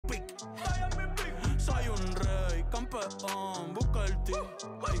campeón, busca el ti.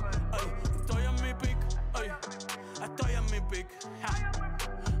 Ay, ay, estoy en mi pick, ay, estoy en mi pick.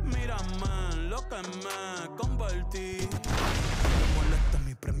 Mírame en lo que me convertí. Me molesta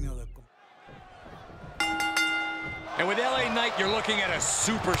mi premio de... And with LA Knight, you're looking at a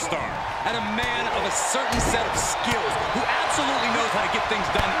superstar, at a man of a certain set of skills who absolutely knows how to get things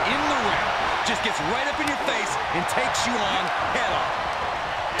done in the ring. Just gets right up in your face and takes you on head on.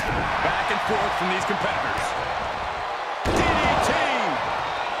 Back and forth from these competitors. DDT!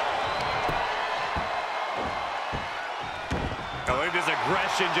 Oh, look at this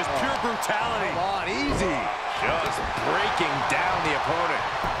aggression, just pure brutality. Come on, easy. Just breaking down the opponent.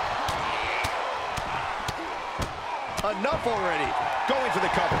 Enough already. Going for the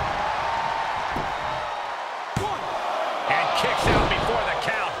cover. And kicks out before the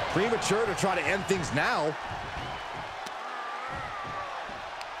count. Premature to try to end things now.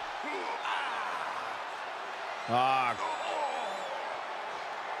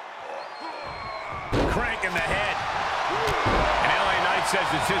 Cranking the head. And LA Knight says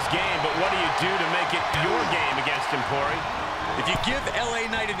it's his game, but what do you do to make it your game against him, Corey? If you give LA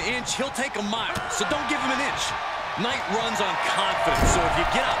Knight an inch, he'll take a mile, so don't give him an inch. Knight runs on confidence, so if you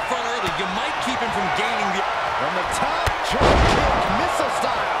get out front early, you might keep him from gaining the... From the top, drop kick, missile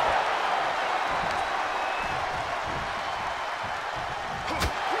style.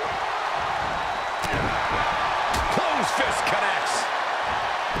 Close fist connects.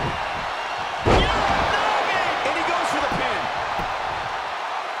 And he goes for the pin.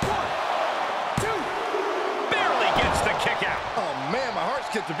 1, 2. Barely gets the kick out. Oh, man, my heart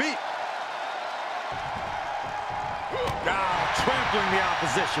skipped a beat. Trampling the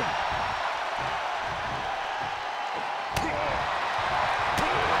opposition.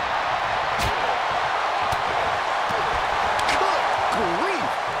 Good grief!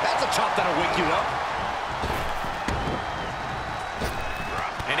 That's a chop that'll wake you up.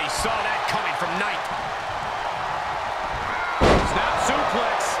 And he saw that coming from Knight. Snap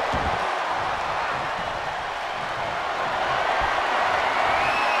suplex.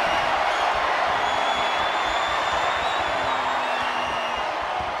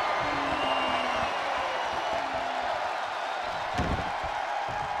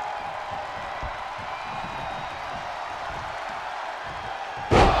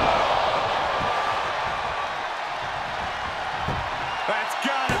 That's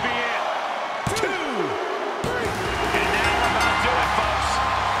gotta be it. 2, 3. And now we're about to do it, folks.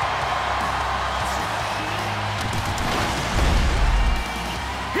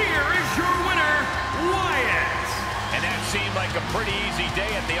 Here is your winner, Wyatt. And that seemed like a pretty easy day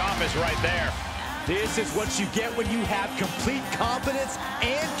at the office right there. This is what you get when you have complete confidence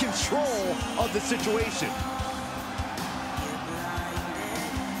and control of the situation.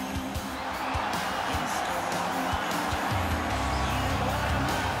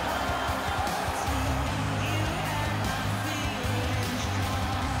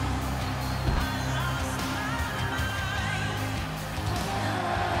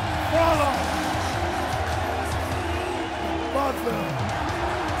 Father.